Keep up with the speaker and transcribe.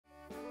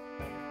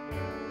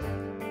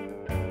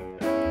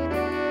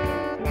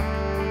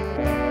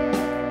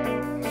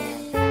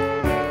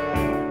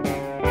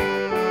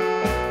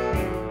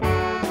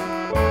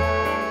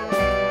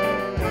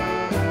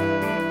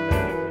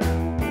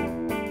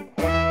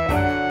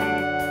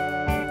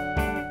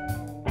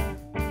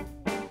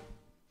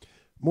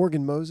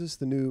Morgan Moses,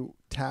 the new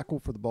tackle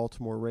for the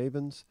Baltimore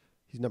Ravens.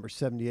 He's number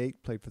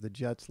 78, played for the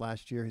Jets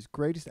last year. His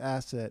greatest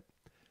asset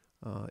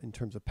in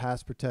terms of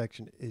pass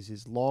protection is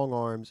his long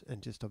arms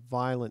and just a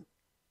violent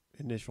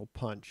initial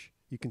punch.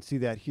 You can see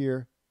that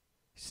here.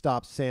 He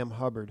stops Sam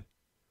Hubbard.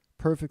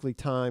 Perfectly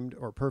timed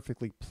or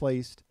perfectly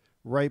placed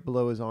right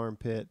below his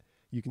armpit.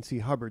 You can see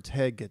Hubbard's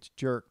head gets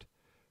jerked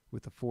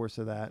with the force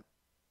of that.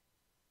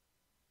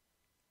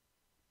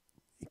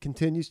 He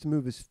continues to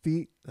move his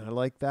feet, and I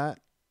like that,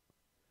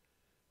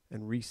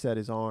 and reset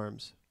his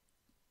arms.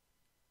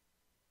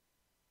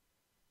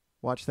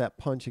 Watch that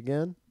punch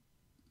again.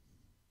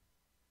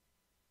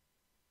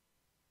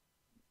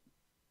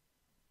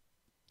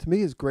 To me,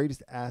 his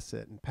greatest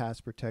asset in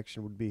pass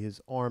protection would be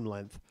his arm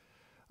length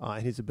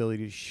and his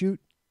ability to shoot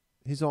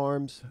his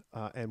arms.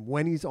 And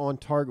when he's on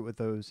target with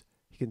those,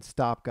 he can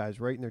stop guys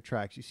right in their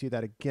tracks. You see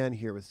that again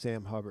here with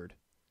Sam Hubbard.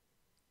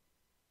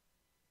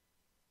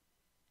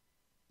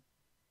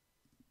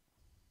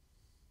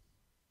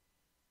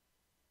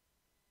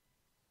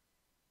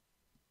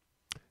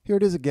 Here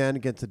it is again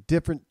against a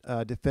different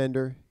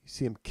defender. You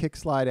see him kick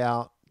slide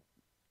out.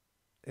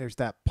 There's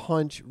that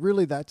punch.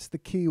 Really, that's the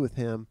key with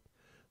him.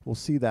 We'll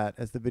see that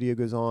as the video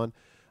goes on.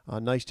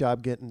 Nice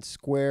job getting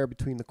square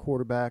between the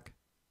quarterback.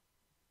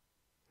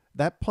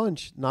 That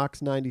punch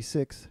knocks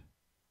 96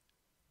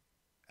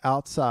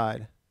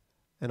 outside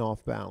and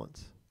off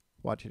balance.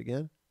 Watch it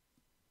again.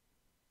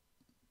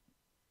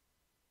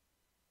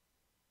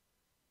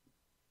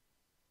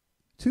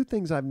 Two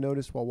things I've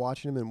noticed while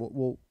watching him, and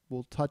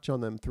we'll touch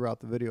on them throughout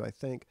the video, I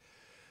think.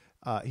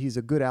 He's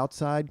a good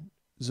outside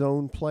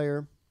zone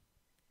player.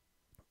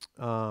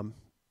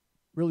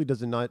 Really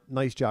does a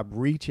nice job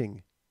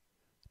reaching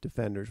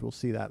defenders. We'll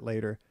see that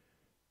later.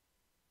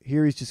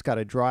 Here he's just got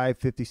a drive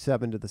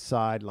 57 to the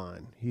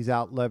sideline. He's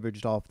out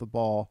leveraged off the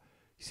ball.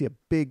 You see a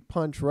big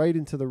punch right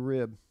into the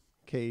rib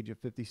cage of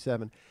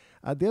 57.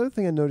 The other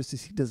thing I noticed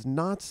is he does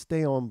not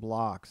stay on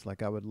blocks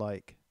like I would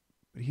like.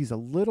 But he's a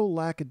little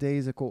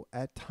lackadaisical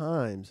at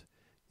times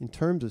in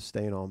terms of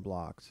staying on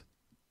blocks.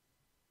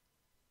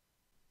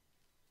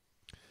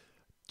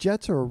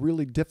 Jets are a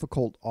really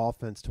difficult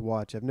offense to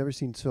watch. I've never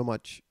seen so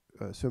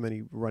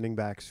many running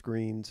back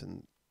screens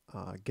and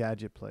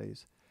gadget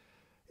plays.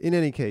 In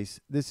any case,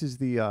 this is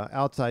the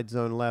outside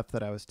zone left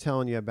that I was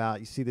telling you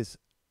about. You see this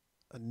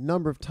a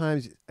number of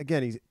times.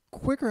 Again, he's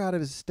quicker out of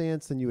his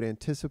stance than you would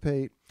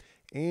anticipate,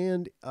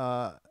 and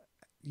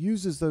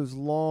uses those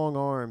long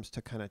arms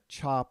to kind of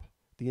chop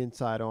the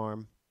inside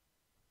arm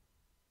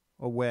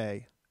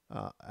away,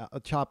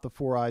 chop the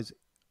four eyes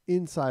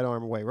inside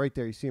arm away. Right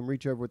there, you see him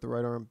reach over with the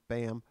right arm,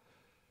 bam,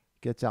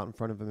 gets out in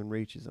front of him and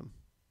reaches him.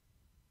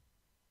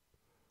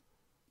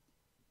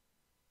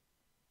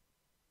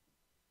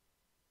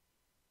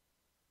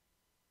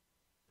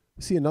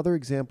 See another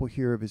example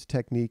here of his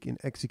technique in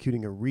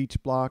executing a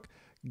reach block,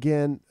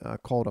 again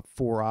called a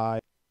four-eye.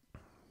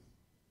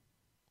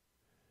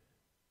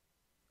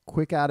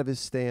 Quick out of his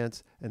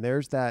stance, and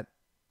there's that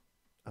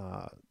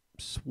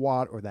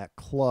swat or that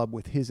club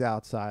with his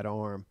outside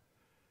arm.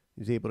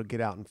 He's able to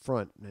get out in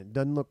front, and it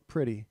doesn't look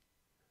pretty,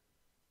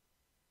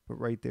 but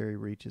right there he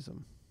reaches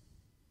him.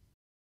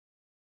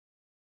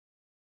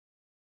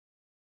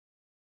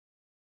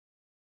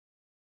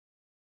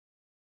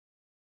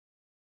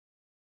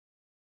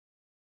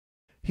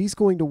 He's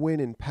going to win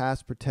in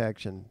pass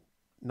protection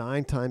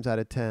 9 times out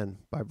of 10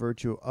 by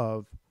virtue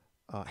of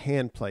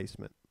hand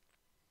placement.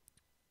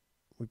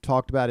 We've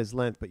talked about his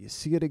length, but you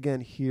see it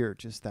again here,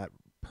 just that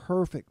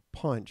perfect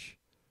punch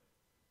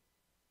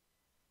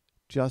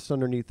just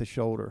underneath the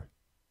shoulder,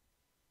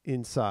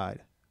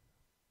 inside,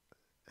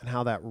 and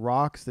how that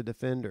rocks the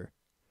defender,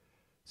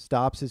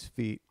 stops his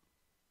feet.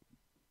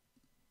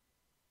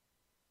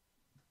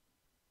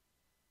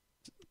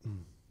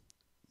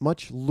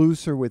 Much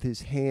looser with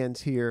his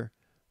hands here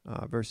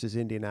versus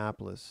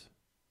Indianapolis.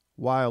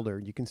 Wilder,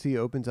 you can see he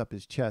opens up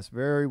his chest,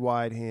 very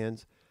wide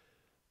hands.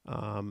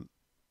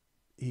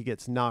 He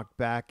gets knocked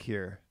back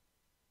here.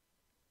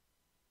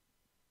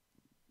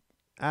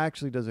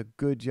 Actually does a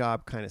good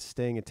job kind of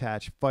staying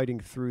attached, fighting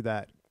through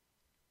that,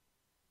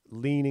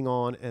 leaning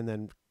on, and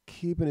then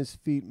keeping his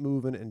feet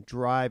moving and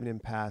driving him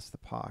past the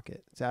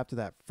pocket. It's after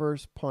that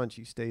first punch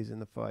he stays in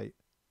the fight.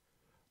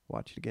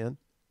 Watch it again.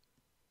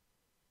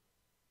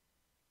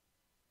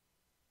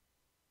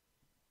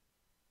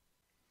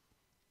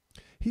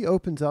 He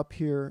opens up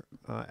here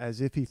as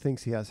if he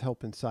thinks he has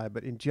help inside,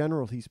 but in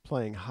general, he's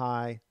playing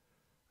high.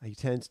 He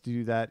tends to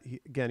do that.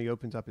 He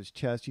opens up his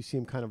chest. You see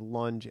him kind of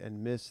lunge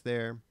and miss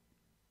there.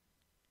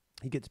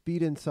 He gets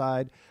beat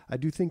inside. I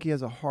do think he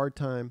has a hard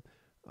time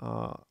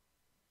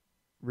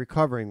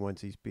recovering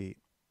once he's beat.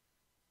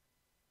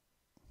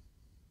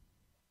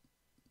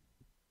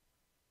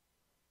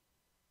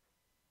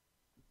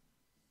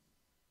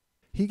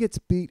 He gets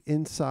beat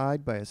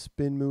inside by a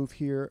spin move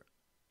here.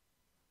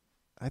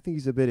 I think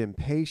he's a bit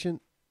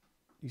impatient.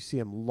 You see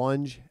him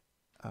lunge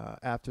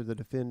after the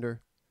defender.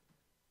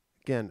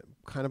 Again,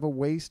 kind of a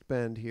waist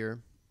bend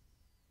here.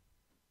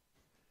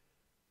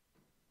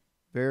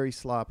 Very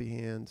sloppy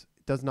hands.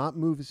 Does not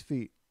move his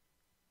feet.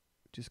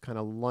 just kind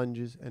of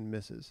lunges and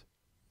misses.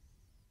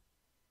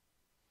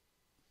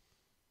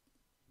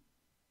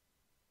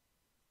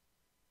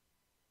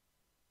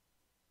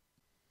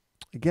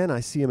 Again, I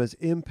see him as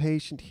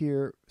impatient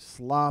here,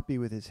 sloppy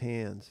with his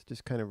hands,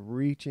 just kind of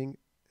reaching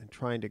and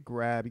trying to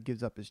grab. He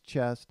gives up his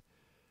chest,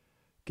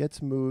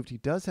 gets moved. He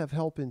does have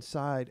help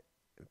inside,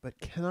 but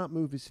cannot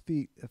move his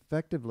feet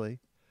effectively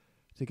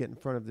to get in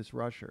front of this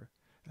rusher.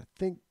 I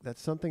think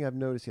that's something I've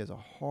noticed. He has a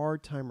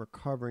hard time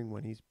recovering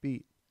when he's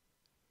beat.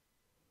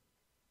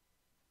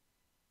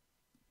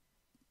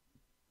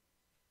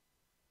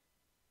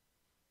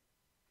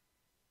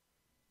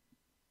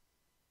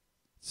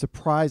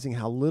 Surprising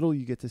how little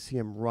you get to see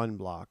him run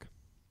block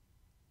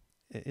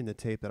in the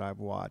tape that I've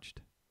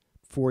watched.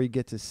 Before he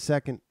gets his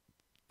second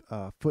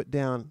foot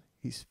down,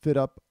 he's fit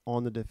up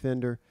on the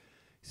defender.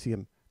 See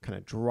him kind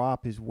of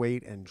drop his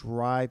weight and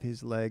drive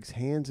his legs,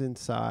 hands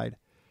inside,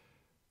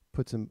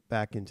 puts him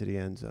back into the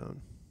end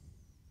zone.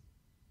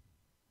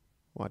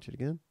 Watch it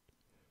again.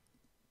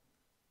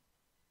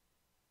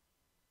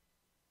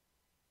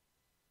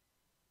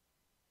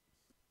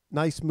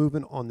 Nice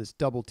movement on this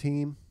double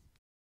team.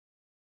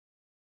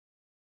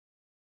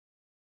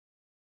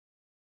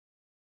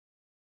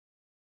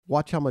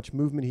 Watch how much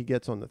movement he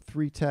gets on the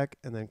 3 tech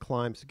and then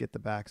climbs to get the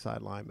backside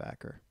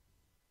linebacker.